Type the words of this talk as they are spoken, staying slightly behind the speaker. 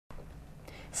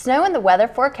Snow in the weather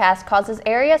forecast causes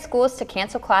area schools to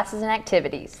cancel classes and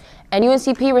activities. And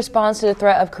UNCP responds to the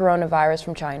threat of coronavirus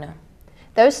from China.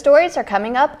 Those stories are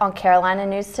coming up on Carolina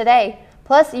News Today.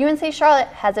 Plus, UNC Charlotte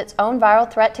has its own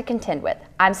viral threat to contend with.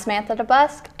 I'm Samantha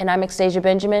DeBusk. And I'm Extasia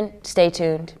Benjamin. Stay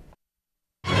tuned.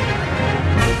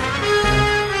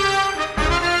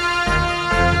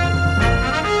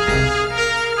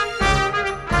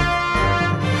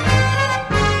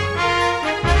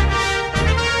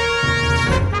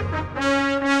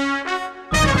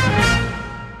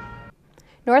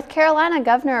 North Carolina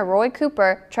Governor Roy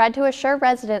Cooper tried to assure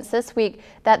residents this week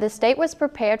that the state was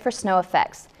prepared for snow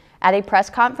effects. At a press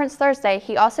conference Thursday,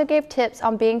 he also gave tips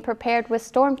on being prepared with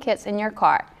storm kits in your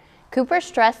car. Cooper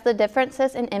stressed the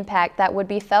differences in impact that would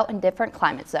be felt in different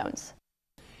climate zones.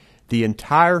 The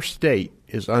entire state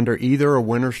is under either a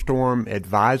winter storm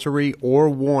advisory or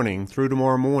warning through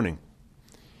tomorrow morning.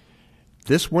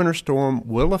 This winter storm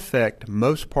will affect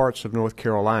most parts of North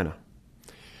Carolina.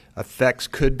 Effects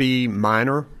could be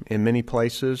minor in many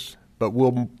places, but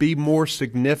will be more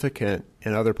significant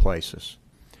in other places.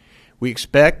 We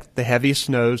expect the heaviest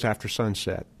snows after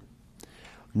sunset.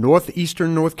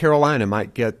 Northeastern North Carolina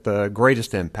might get the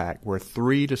greatest impact, where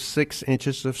 3 to 6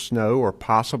 inches of snow are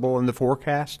possible in the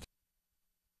forecast.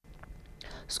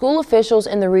 School officials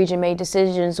in the region made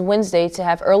decisions Wednesday to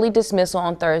have early dismissal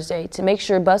on Thursday to make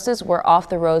sure buses were off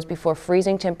the roads before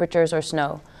freezing temperatures or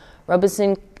snow.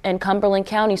 Robeson and Cumberland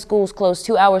County schools closed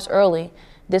 2 hours early.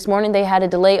 This morning they had a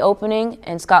delay opening,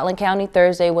 and Scotland County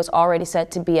Thursday was already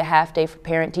set to be a half day for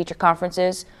parent-teacher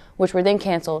conferences, which were then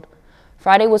canceled.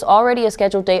 Friday was already a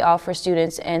scheduled day off for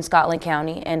students in Scotland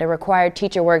County and a required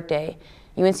teacher workday.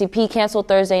 UNCP canceled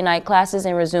Thursday night classes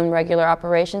and resumed regular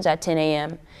operations at 10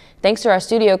 a.m. Thanks to our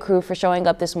studio crew for showing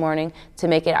up this morning to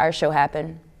make our show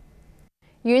happen.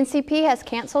 UNCP has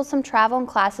canceled some travel and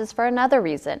classes for another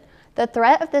reason: the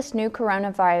threat of this new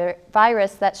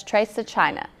coronavirus that's traced to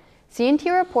China.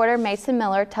 CNT reporter Mason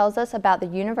Miller tells us about the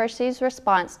university's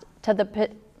response to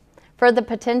for the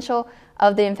potential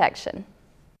of the infection.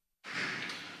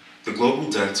 The global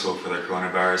death toll for the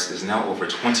coronavirus is now over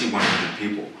 2,100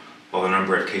 people. While the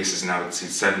number of cases now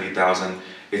exceeds 70,000,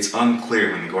 it's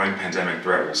unclear when the growing pandemic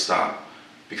threat will stop.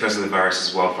 Because of the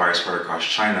virus's wildfire spread across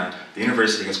China, the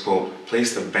university has, quote,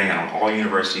 placed a ban on all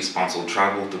university-sponsored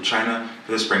travel through China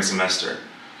for the spring semester.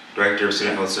 Director of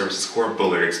Student Health Services Cora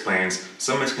Bullard explains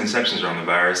some misconceptions around the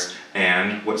virus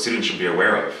and what students should be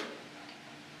aware of.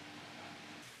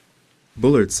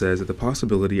 Bullard says that the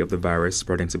possibility of the virus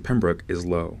spreading to Pembroke is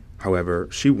low. However,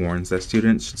 she warns that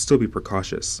students should still be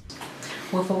precautious.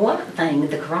 Well, for one thing,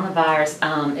 the coronavirus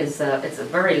it's a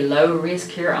very low risk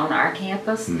here on our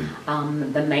campus.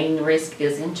 The main risk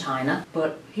is in China,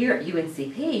 but here at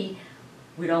UNCP,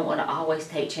 we don't want to always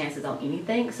take chances on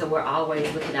anything, so we're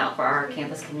always looking out for our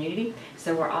campus community.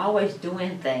 So we're always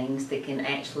doing things that can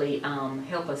actually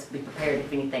help us be prepared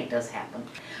if anything does happen.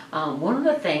 One of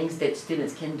the things that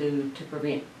students can do to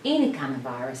prevent any kind of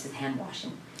virus is hand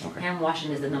washing. Okay. Hand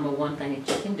washing is the #1 thing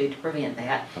that you can do to prevent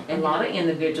that. Okay. And a lot of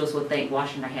individuals would think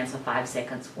washing their hands for 5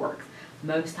 seconds works.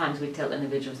 Most times we tell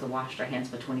individuals to wash their hands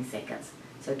for 20 seconds.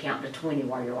 So count to 20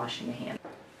 while you're washing your hands.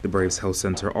 The Braves Health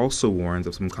Center also warns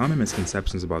of some common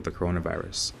misconceptions about the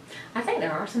coronavirus. I think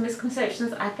there are some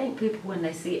misconceptions. I think people, when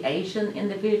they see Asian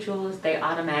individuals, they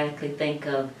automatically think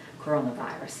of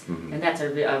coronavirus. And that's a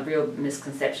real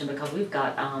misconception, because we've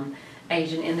got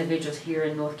Asian individuals here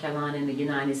in North Carolina and the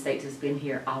United States has been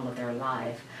here all of their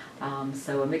life.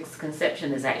 So a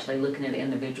misconception is actually looking at an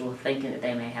individual thinking that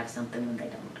they may have something when they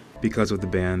don't. Because of the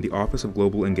ban, the Office of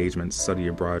Global Engagement's study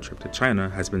abroad trip to China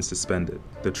has been suspended.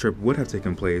 The trip would have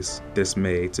taken place this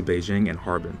May to Beijing and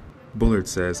Harbin. Bullard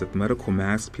says that the medical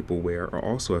masks people wear are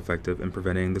also effective in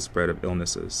preventing the spread of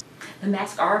illnesses. The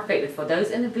masks are effective for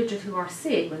those individuals who are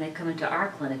sick. When they come into our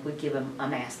clinic, we give them a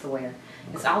mask to wear.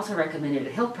 It's also recommended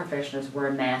that health professionals wear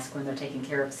a mask when they're taking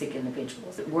care of sick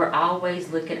individuals. We're always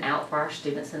looking out for our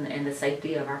students and the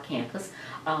safety of our campus,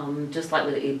 just like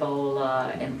with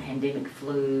Ebola and pandemic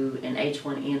flu and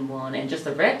H1N1 and just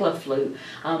the regular flu.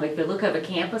 If you look over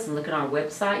campus and look at our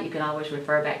website, you can always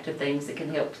refer back to things that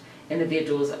can help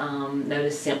individuals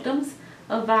notice symptoms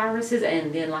of viruses,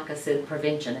 and then, like I said,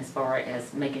 prevention as far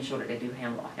as making sure that they do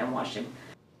hand washing.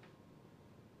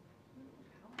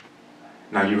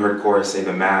 Now, you heard Cora say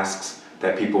the masks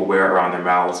that people wear around their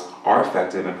mouths are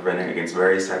effective in preventing against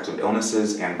various types of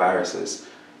illnesses and viruses.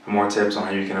 For more tips on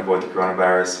how you can avoid the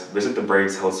coronavirus, visit the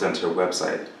Braves Health Center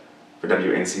website. For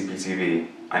WNCP-TV,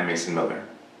 I'm Mason Miller.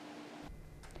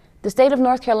 The state of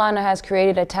North Carolina has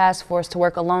created a task force to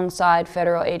work alongside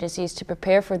federal agencies to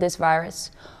prepare for this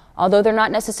virus. Although they're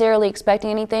not necessarily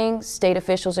expecting anything, state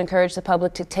officials encourage the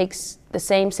public to take the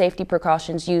same safety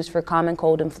precautions used for common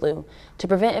cold and flu to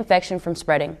prevent infection from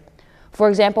spreading. For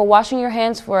example, washing your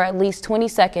hands for at least 20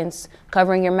 seconds,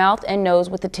 covering your mouth and nose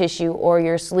with a tissue or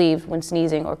your sleeve when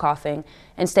sneezing or coughing,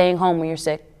 and staying home when you're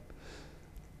sick.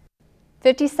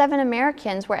 57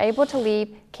 Americans were able to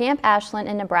leave Camp Ashland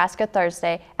in Nebraska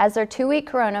Thursday as their 2-week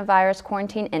coronavirus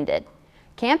quarantine ended.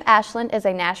 Camp Ashland is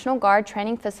a National Guard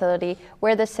training facility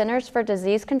where the Centers for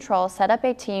Disease Control set up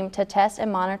a team to test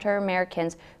and monitor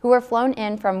Americans who were flown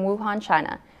in from Wuhan,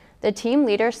 China. The team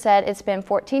leader said it's been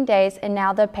 14 days and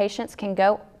now the patients can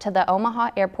go to the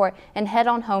Omaha airport and head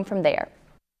on home from there.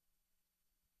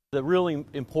 The really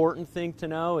important thing to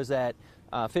know is that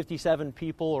 57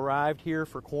 people arrived here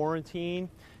for quarantine,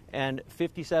 and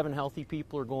 57 healthy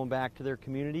people are going back to their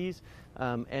communities.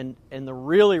 And the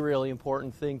really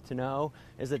important thing to know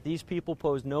is that these people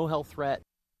pose no health threat.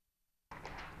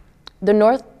 The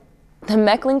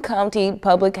Mecklenburg County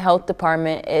Public Health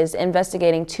Department is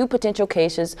investigating 2 potential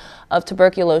cases of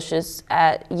tuberculosis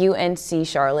at UNC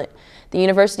Charlotte. The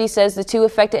university says the 2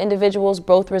 affected individuals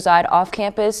both reside off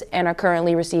campus and are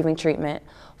currently receiving treatment,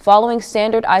 following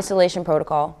standard isolation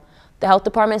protocol. The health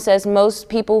department says most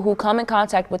people who come in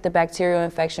contact with the bacterial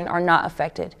infection are not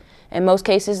affected. In most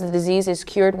cases, the disease is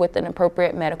cured with an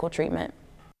appropriate medical treatment.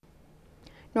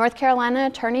 North Carolina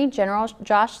Attorney General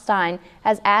Josh Stein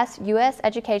has asked U.S.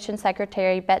 Education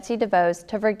Secretary Betsy DeVos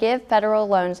to forgive federal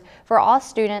loans for all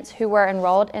students who were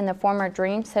enrolled in the former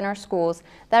Dream Center schools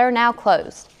that are now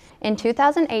closed. In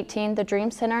 2018, the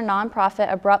Dream Center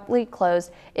nonprofit abruptly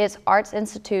closed its arts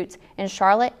institutes in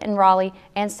Charlotte and Raleigh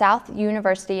and South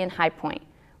University in High Point.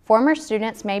 Former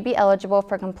students may be eligible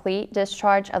for complete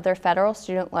discharge of their federal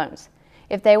student loans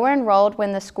if they were enrolled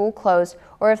when the school closed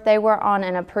or if they were on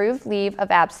an approved leave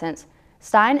of absence.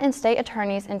 Stein and state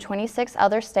attorneys in 26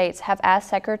 other states have asked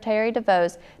Secretary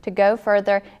DeVos to go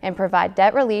further and provide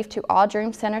debt relief to all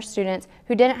Dream Center students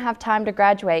who didn't have time to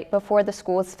graduate before the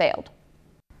schools failed.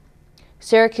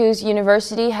 Syracuse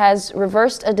University has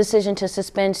reversed a decision to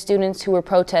suspend students who were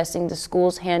protesting the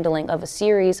school's handling of a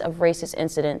series of racist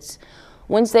incidents.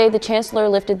 Wednesday, the chancellor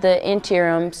lifted the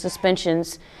interim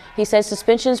suspensions. He said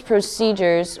suspensions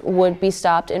procedures would be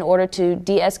stopped in order to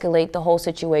de-escalate the whole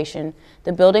situation.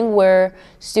 The building where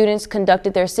students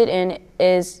conducted their sit-in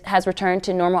has returned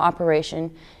to normal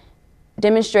operation.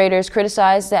 Demonstrators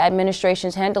criticized the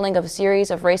administration's handling of a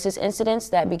series of racist incidents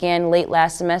that began late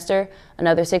last semester.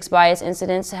 Another 6 bias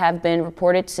incidents have been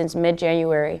reported since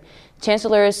mid-January.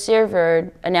 Chancellor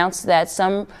Sirverd announced that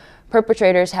some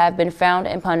perpetrators have been found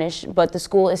and punished, but the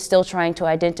school is still trying to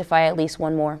identify at least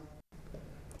 1 more.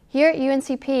 Here at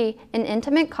UNCP, an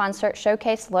intimate concert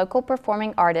showcased local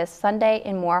performing artists Sunday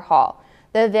in Moore Hall.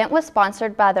 The event was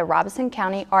sponsored by the Robeson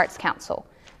County Arts Council.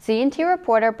 CNT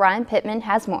reporter Brian Pittman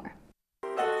has more.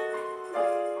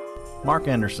 Mark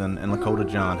Anderson and Lakota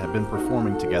John have been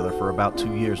performing together for about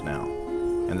 2 years now,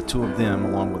 and the 2 of them,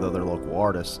 along with other local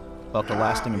artists, left a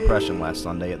lasting impression last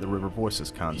Sunday at the River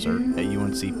Voices concert at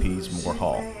UNCP's Moore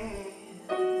Hall.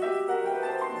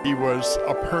 He was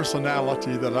a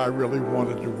personality that I really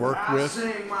wanted to work with,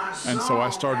 and so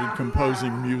I started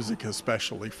composing music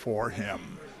especially for him.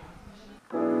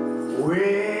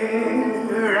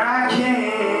 Where I can.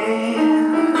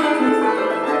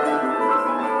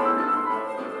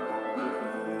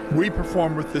 We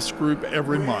perform with this group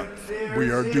every month. We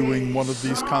are doing one of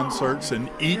these concerts in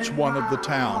each one of the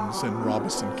towns in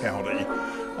Robeson County.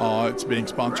 It's being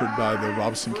sponsored by the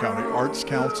Robeson County Arts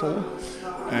Council,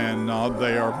 and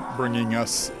they are bringing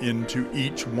us into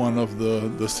each one of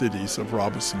the cities of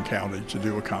Robeson County to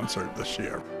do a concert this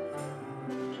year.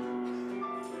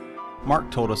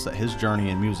 Mark told us that his journey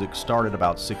in music started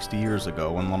about 60 years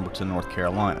ago in Lumberton, North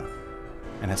Carolina,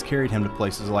 and has carried him to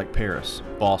places like Paris,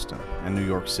 Boston, and New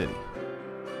York City.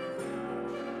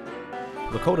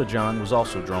 Lakota John was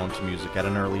also drawn to music at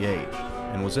an early age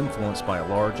and was influenced by a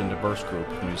large and diverse group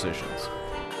of musicians.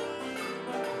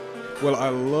 Well,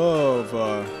 I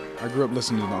grew up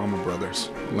listening to the Allman Brothers,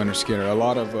 Leonard Skinner, a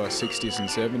lot of 60s and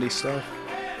 70s stuff.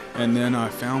 And then I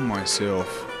found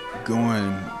myself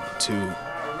going to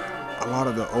a lot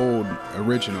of the old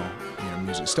original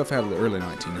music, stuff out of the early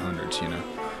 1900s,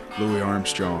 Louis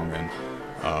Armstrong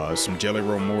and some Jelly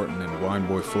Roll Morton and Blind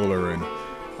Boy Fuller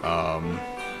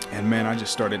and man, I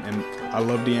just started, and I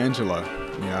love D'Angelo.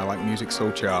 I like Music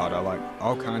Soul Child. I like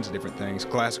all kinds of different things,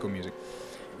 classical music.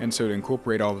 And so to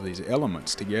incorporate all of these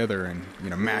elements together and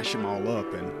mash them all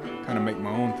up and kind of make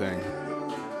my own thing.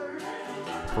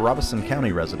 For Robeson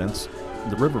County residents,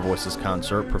 the River Voices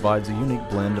concert provides a unique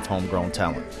blend of homegrown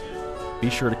talent. Be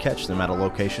sure to catch them at a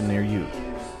location near you.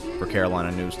 For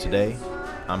Carolina News Today,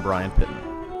 I'm Brian Pittman.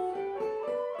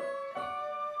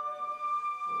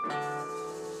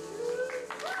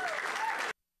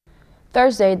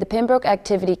 Thursday, the Pembroke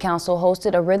Activity Council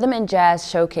hosted a rhythm and jazz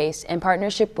showcase in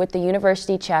partnership with the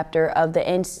university chapter of the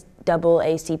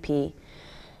NAACP.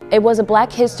 It was a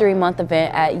Black History Month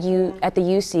event at the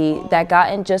UC that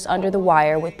got in just under the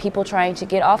wire, with people trying to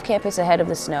get off campus ahead of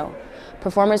the snow.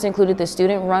 Performers included the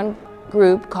student-run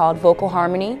group called Vocal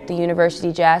Harmony, the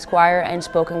University Jazz Choir, and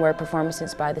spoken word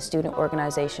performances by the student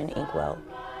organization Inkwell.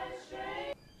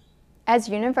 As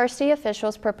university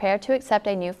officials prepare to accept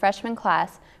a new freshman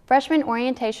class, freshman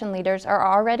orientation leaders are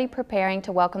already preparing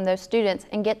to welcome those students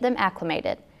and get them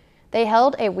acclimated. They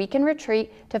held a weekend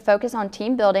retreat to focus on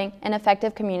team building and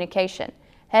effective communication.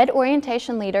 Head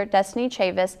orientation leader Destiny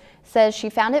Chavis says she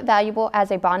found it valuable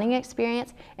as a bonding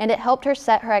experience and it helped her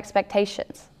set her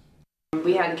expectations.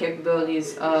 We had the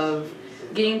capabilities of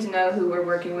getting to know who we're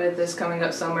working with this coming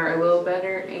up summer a little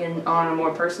better and on a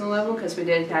more personal level, because we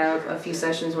did have a few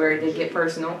sessions where it did get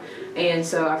personal, and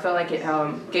so I felt like it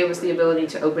gave us the ability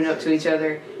to open up to each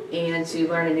other and to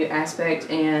learn a new aspect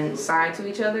and side to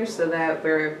each other so that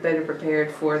we're better prepared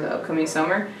for the upcoming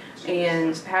summer.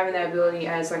 And having that ability,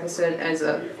 as like I said, as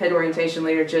a head orientation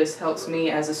leader, just helps me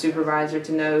as a supervisor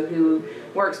to know who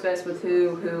works best with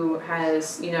who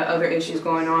has, you know, other issues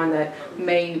going on that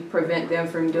may prevent them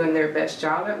from doing their best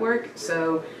job at work.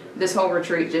 So this whole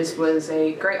retreat just was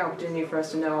a great opportunity for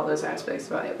us to know all those aspects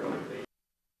about everyone.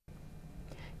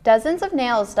 Dozens of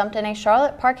nails dumped in a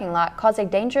Charlotte parking lot cause a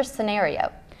dangerous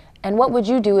scenario. And what would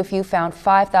you do if you found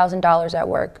 $5,000 at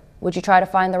work? Would you try to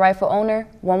find the rightful owner?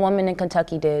 One woman in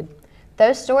Kentucky did.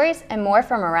 Those stories and more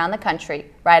from around the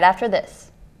country, right after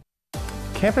this.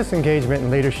 Campus engagement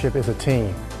and leadership is a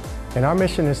team, and our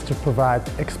mission is to provide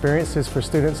experiences for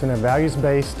students in a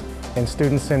values-based and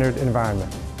student-centered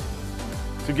environment.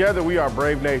 Together we are a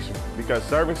brave nation because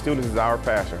serving students is our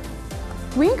passion.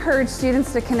 We encourage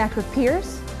students to connect with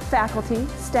peers, faculty,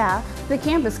 staff, the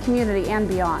campus community, and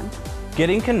beyond.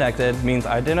 Getting connected means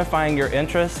identifying your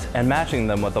interests and matching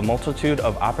them with a multitude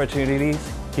of opportunities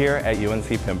here at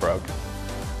UNC Pembroke.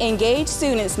 Engaged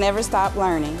students never stop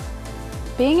learning.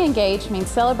 Being engaged means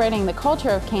celebrating the culture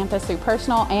of campus through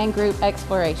personal and group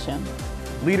exploration.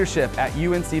 Leadership at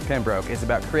UNC Pembroke is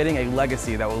about creating a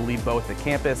legacy that will leave both the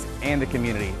campus and the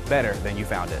community better than you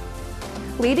found it.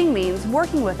 Leading means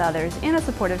working with others in a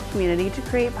supportive community to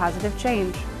create positive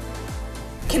change.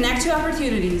 Connect to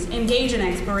opportunities, engage in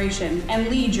exploration, and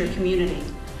lead your community.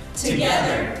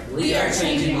 Together, we are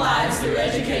changing lives through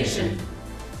education.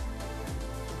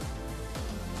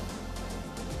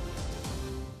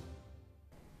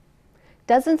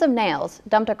 Dozens of nails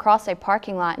dumped across a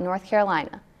parking lot in North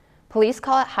Carolina. Police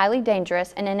call it highly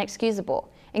dangerous and inexcusable.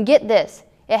 And get this,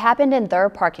 it happened in their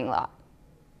parking lot.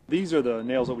 These are the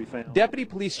nails that we found. Deputy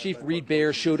Police Chief Reed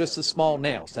Baer showed us the small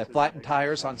nails that flattened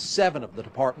tires on 7 of the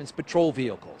department's patrol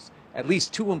vehicles. At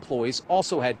least 2 employees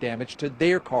also had damage to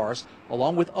their cars,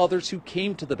 along with others who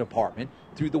came to the department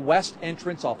through the west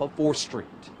entrance off of 4th Street.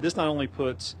 This not only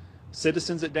puts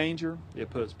citizens at danger, it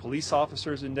puts police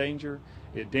officers in danger,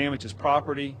 it damages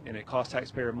property, and it costs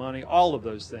taxpayer money. All of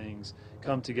those things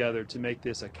come together to make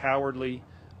this a cowardly,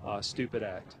 stupid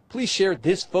act. Police shared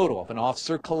this photo of an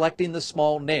officer collecting the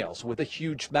small nails with a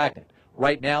huge magnet.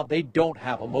 Right now, they don't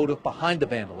have a motive behind the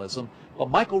vandalism,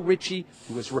 but Michael Ritchie,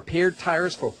 who has repaired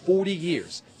tires for 40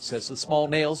 years, says the small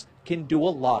nails can do a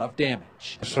lot of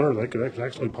damage. Sure, they could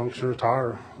actually puncture a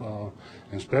tire,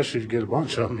 and especially if you get a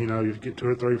bunch of them. You know, you get 2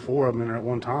 or 3 or 4 of them in there at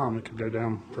one time, it could go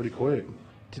down pretty quick.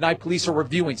 Tonight, police are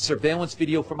reviewing surveillance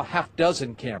video from a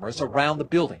half-dozen cameras around the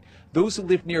building. Those who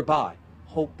live nearby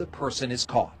hope the person is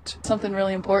caught. Something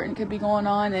really important could be going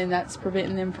on, and that's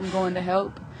preventing them from going to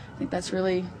help. I think that's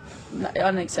really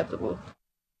unacceptable.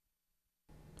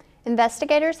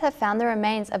 Investigators have found the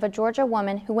remains of a Georgia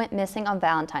woman who went missing on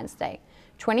Valentine's Day.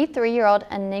 23-year-old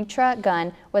Anitra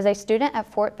Gunn was a student at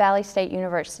Fort Valley State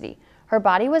University. Her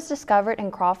body was discovered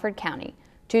in Crawford County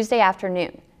Tuesday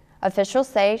afternoon. Officials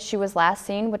say she was last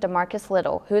seen with DeMarcus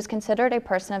Little, who is considered a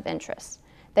person of interest.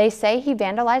 They say he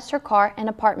vandalized her car and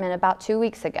apartment about 2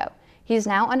 weeks ago. He's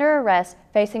now under arrest,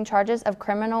 facing charges of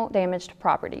criminal damage to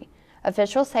property.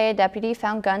 Officials say a deputy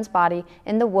found Gunn's body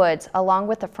in the woods along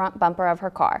with the front bumper of her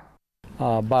car.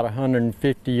 About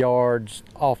 150 yards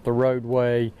off the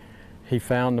roadway, he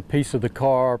found the piece of the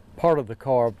car, part of the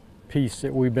car piece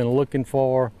that we've been looking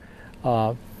for.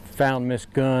 Found Miss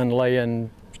Gunn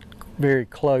laying very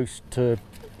close to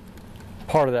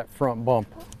part of that front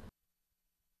bumper.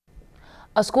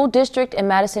 A school district in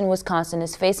Madison, Wisconsin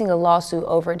is facing a lawsuit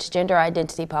over its gender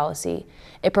identity policy.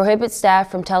 It prohibits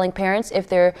staff from telling parents if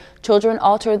their children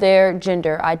alter their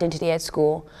gender identity at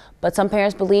school, but some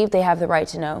parents believe they have the right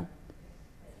to know.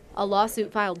 A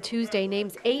lawsuit filed Tuesday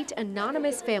names 8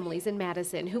 anonymous families in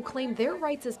Madison who claim their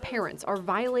rights as parents are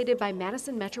violated by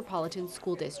Madison Metropolitan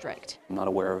School District. I'm not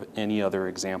aware of any other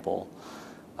example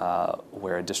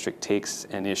where a district takes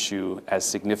an issue as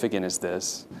significant as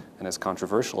this and as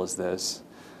controversial as this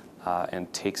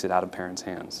and takes it out of parents'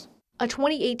 hands. A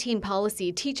 2018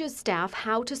 policy teaches staff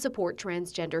how to support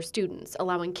transgender students,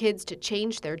 allowing kids to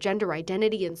change their gender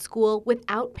identity in school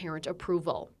without parent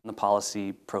approval. The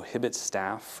policy prohibits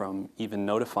staff from even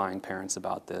notifying parents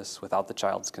about this without the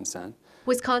child's consent.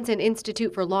 Wisconsin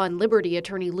Institute for Law and Liberty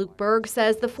attorney Luke Berg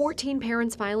says the 14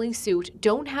 parents filing suit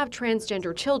don't have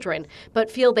transgender children, but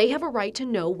feel they have a right to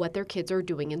know what their kids are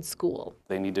doing in school.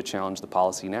 They need to challenge the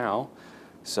policy now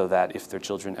so that if their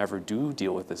children ever do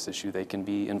deal with this issue, they can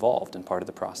be involved in part of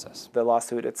the process. The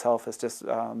lawsuit itself is just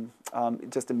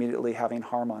immediately having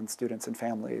harm on students and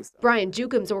families. Brian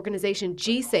Jukum's organization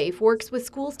G-Safe works with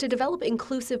schools to develop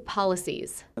inclusive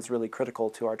policies. It's really critical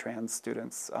to our trans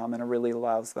students, and it really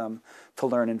allows them to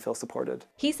learn and feel supported.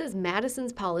 He says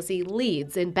Madison's policy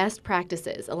leads in best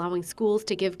practices, allowing schools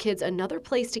to give kids another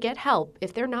place to get help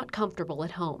if they're not comfortable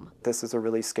at home. This is a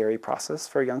really scary process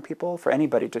for young people, for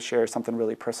anybody to share something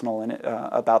really personal in it,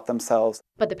 about themselves.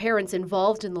 But the parents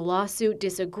involved in the lawsuit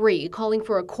disagree, calling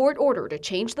for a court order to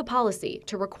change the policy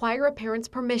to require a parent's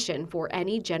permission for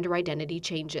any gender identity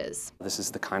changes. This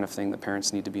is the kind of thing that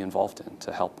parents need to be involved in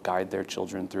to help guide their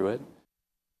children through it.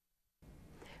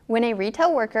 When a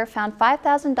retail worker found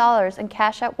 $5,000 in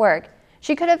cash at work,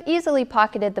 she could have easily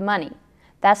pocketed the money.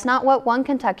 That's not what one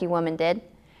Kentucky woman did,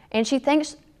 and she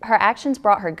thinks her actions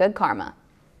brought her good karma.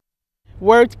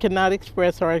 Words cannot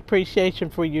express our appreciation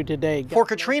for you today. For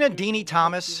Katrina Deanie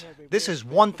Thomas, this is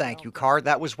one thank you card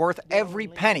that was worth every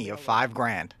penny of $5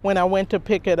 grand. When I went to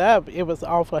pick it up, it was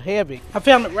awful heavy. I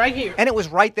found it right here. And it was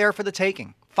right there for the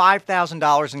taking.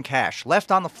 $5,000 in cash,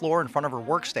 left on the floor in front of her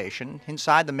workstation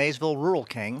inside the Maysville Rural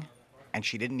King, and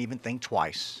she didn't even think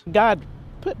twice. God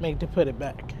put me to put it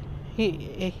back.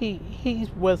 He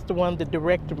was the one that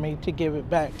directed me to give it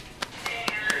back.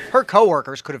 Her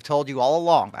coworkers could have told you all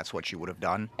along that's what she would have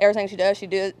done. Everything she does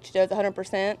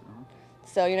 100%.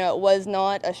 So, it was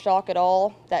not a shock at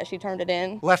all that she turned it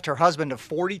in. Left her husband of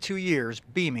 42 years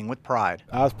beaming with pride.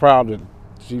 I was proud that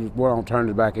she was well on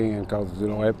turning it back in because,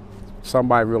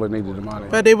 somebody really needed the money.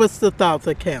 But it was the thought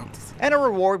that counts. And a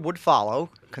reward would follow,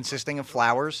 consisting of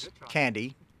flowers,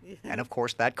 candy, and of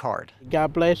course that card.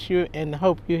 God bless you and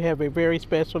hope you have a very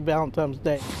special Valentine's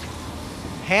Day.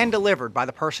 Hand-delivered by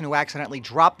the person who accidentally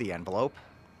dropped the envelope,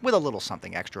 with a little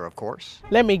something extra, of course.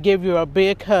 Let me give you a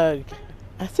big hug.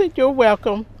 I said, you're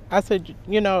welcome. I said,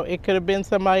 it could have been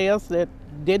somebody else that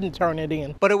didn't turn it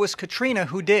in. But it was Katrina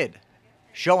who did,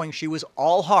 showing she was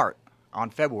all heart on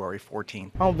February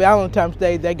 14th. On Valentine's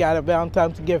Day, they got a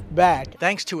Valentine's gift back.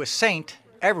 Thanks to a saint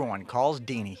everyone calls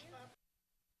Deanie.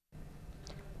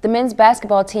 The men's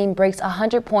basketball team breaks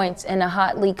 100 points in a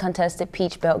hotly contested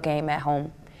Peach Belt game at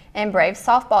home. And Braves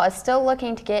softball is still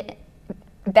looking to get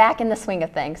back in the swing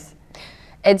of things.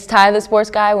 It's Ty the Sports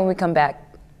Guy when we come back.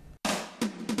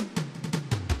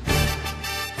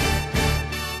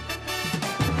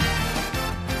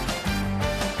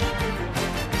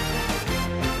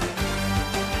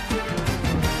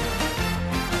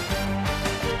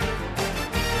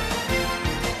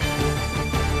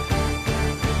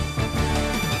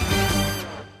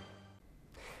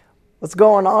 What's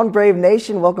going on, Brave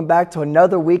Nation? Welcome back to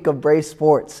another week of Brave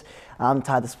Sports. I'm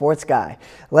Ty the Sports Guy.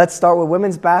 Let's start with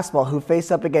women's basketball, who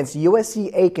faced up against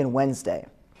USC Aiken Wednesday.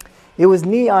 It was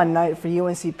neon night for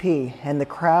UNCP, and the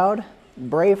crowd,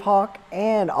 Brave Hawk,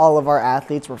 and all of our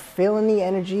athletes were feeling the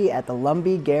energy at the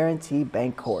Lumbee Guarantee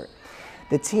Bank Court.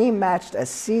 The team matched a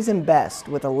season best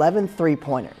with 11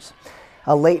 three-pointers.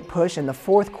 A late push in the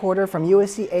fourth quarter from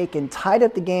USC Aiken tied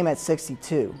up the game at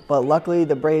 62, but luckily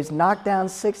the Braves knocked down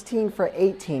 16 for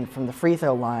 18 from the free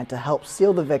throw line to help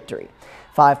seal the victory.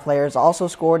 5 players also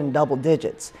scored in double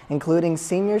digits, including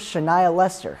senior Shania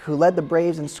Lester, who led the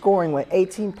Braves in scoring with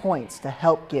 18 points to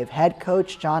help give head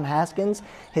coach John Haskins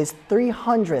his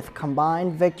 300th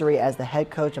combined victory as the head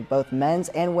coach of both men's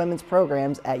and women's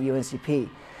programs at UNCP.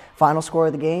 Final score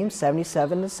of the game,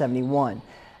 77-71.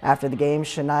 After the game,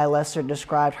 Shania Lester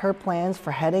described her plans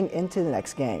for heading into the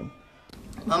next game.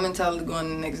 My mentality going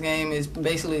to the next game is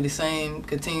basically the same,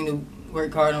 continue to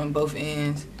work hard on both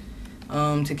ends,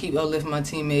 to keep uplifting my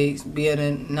teammates, be able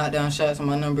to knock down shots when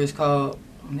my number is called,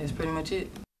 and that's pretty much it.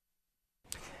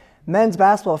 Men's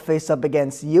basketball faced up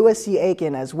against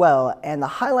USC-Aiken as well, and the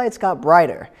highlights got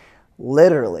brighter,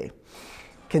 literally.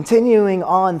 Continuing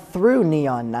on through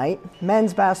Neon Night,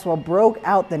 men's basketball broke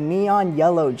out the neon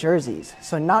yellow jerseys,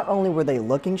 so not only were they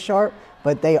looking sharp,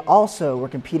 but they also were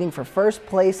competing for first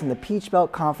place in the Peach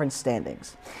Belt Conference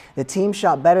standings. The team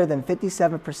shot better than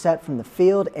 57% from the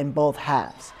field in both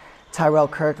halves. Tyrell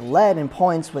Kirk led in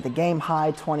points with a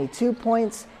game-high 22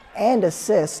 points and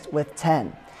assists with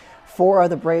 10. 4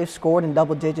 other Braves scored in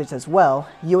double digits as well.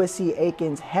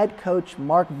 USC-Aiken's head coach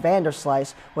Mark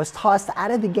Vanderslice was tossed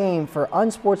out of the game for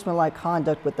unsportsmanlike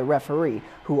conduct with the referee,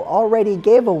 who already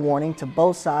gave a warning to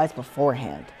both sides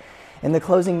beforehand. In the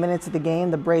closing minutes of the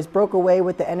game, the Braves broke away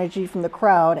with the energy from the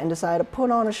crowd and decided to put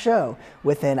on a show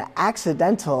with an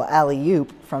accidental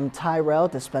alley-oop from Tyrell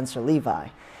to Spencer Levi.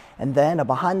 And then a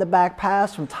behind-the-back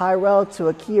pass from Tyrell to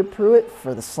Akia Pruitt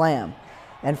for the slam.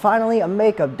 And finally, a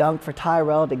makeup dunk for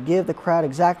Tyrell to give the crowd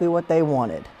exactly what they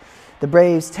wanted. The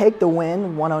Braves take the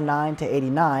win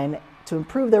 109-89 to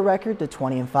improve their record to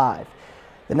 20-5.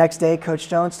 The next day, Coach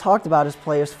Jones talked about his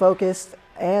players' focus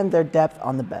and their depth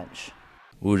on the bench.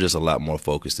 We were just a lot more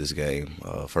focused this game.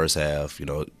 First half,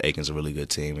 Aiken's a really good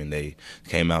team, and they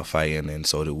came out fighting, and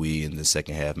so did we. In the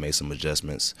second half, made some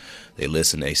adjustments. They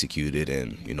listened, executed,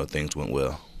 and, things went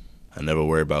well. I never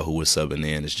worry about who was subbing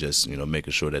in. It's just,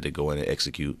 making sure that they go in and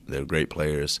execute. They're great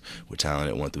players. We're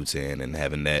talented 1 through 10, and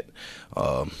having that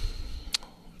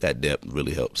depth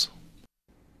really helps.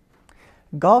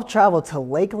 Golf traveled to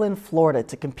Lakeland, Florida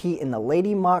to compete in the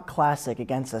Lady Mock Classic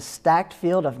against a stacked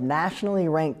field of nationally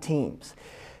ranked teams.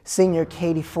 Senior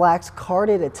Katie Flax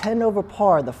carded a 10 over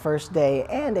par the first day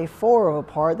and a 4 over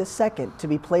par the second to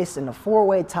be placed in a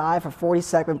 4-way tie for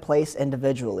 42nd place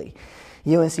individually.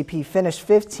 UNCP finished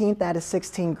 15th out of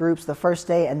 16 groups the first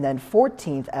day and then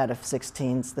 14th out of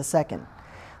 16s the second.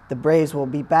 The Braves will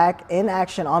be back in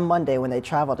action on Monday when they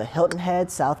travel to Hilton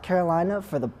Head, South Carolina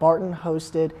for the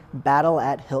Barton-hosted Battle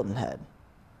at Hilton Head.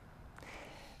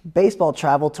 Baseball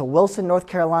traveled to Wilson, North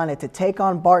Carolina to take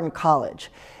on Barton College.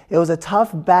 It was a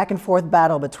tough back-and-forth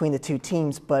battle between the two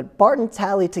teams, but Barton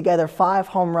tallied together 5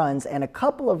 home runs and a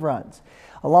couple of runs,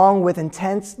 along with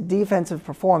intense defensive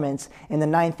performance in the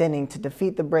 9th inning to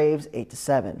defeat the Braves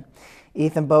 8-7.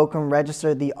 Ethan Bokum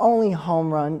registered the only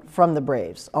home run from the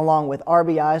Braves, along with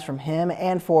RBIs from him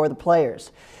and 4 of the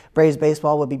players. Braves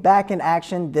baseball will be back in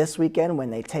action this weekend when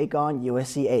they take on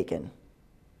USC-Aiken.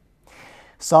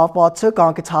 Softball took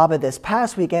on Catawba this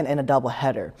past weekend in a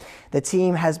doubleheader. The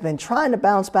team has been trying to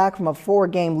bounce back from a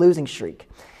 4-game losing streak.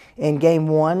 In Game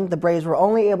 1, the Braves were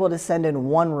only able to send in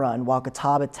 1 run, while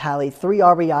Catawba tallied 3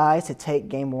 RBIs to take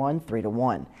Game 1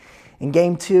 3-1. In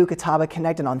Game 2, Catawba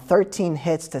connected on 13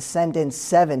 hits to send in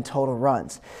 7 total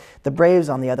runs. The Braves,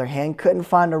 on the other hand, couldn't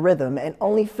find a rhythm and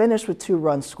only finished with 2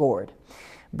 runs scored.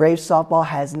 Braves softball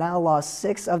has now lost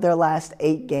 6 of their last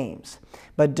 8 games.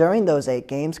 But during those 8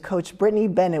 games, Coach Brittany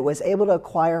Bennett was able to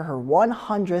acquire her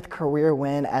 100th career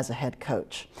win as a head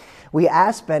coach. We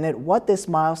asked Bennett what this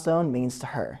milestone means to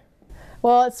her.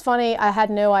 Well, it's funny, I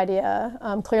had no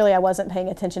idea. Clearly I wasn't paying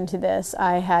attention to this.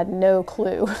 I had no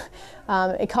clue.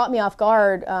 It caught me off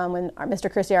guard when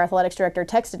Mr. Christie, our athletics director,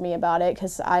 texted me about it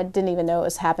because I didn't even know it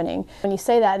was happening. When you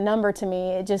say that number to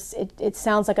me, it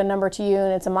sounds like a number to you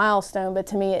and it's a milestone, but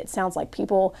to me it sounds like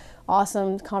people,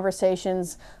 awesome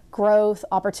conversations, growth,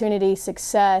 opportunity,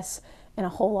 success, and a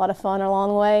whole lot of fun along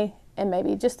the way, and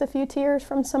maybe just a few tears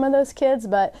from some of those kids,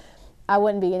 but I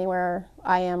wouldn't be anywhere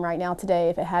I am right now today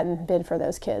if it hadn't been for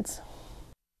those kids.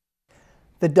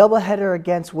 The doubleheader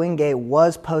against Wingate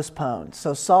was postponed,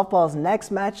 so softball's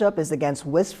next matchup is against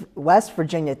West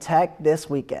Virginia Tech this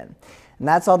weekend. And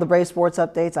that's all the Brave Sports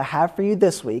updates I have for you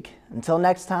this week. Until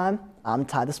next time, I'm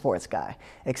Ty the Sports Guy.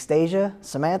 Extasia,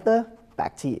 Samantha,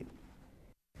 back to you.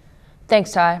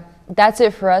 Thanks, Ty. That's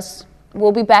it for us.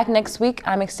 We'll be back next week.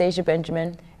 I'm Extasia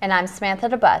Benjamin. And I'm Samantha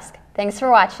DeBusk. Thanks for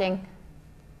watching.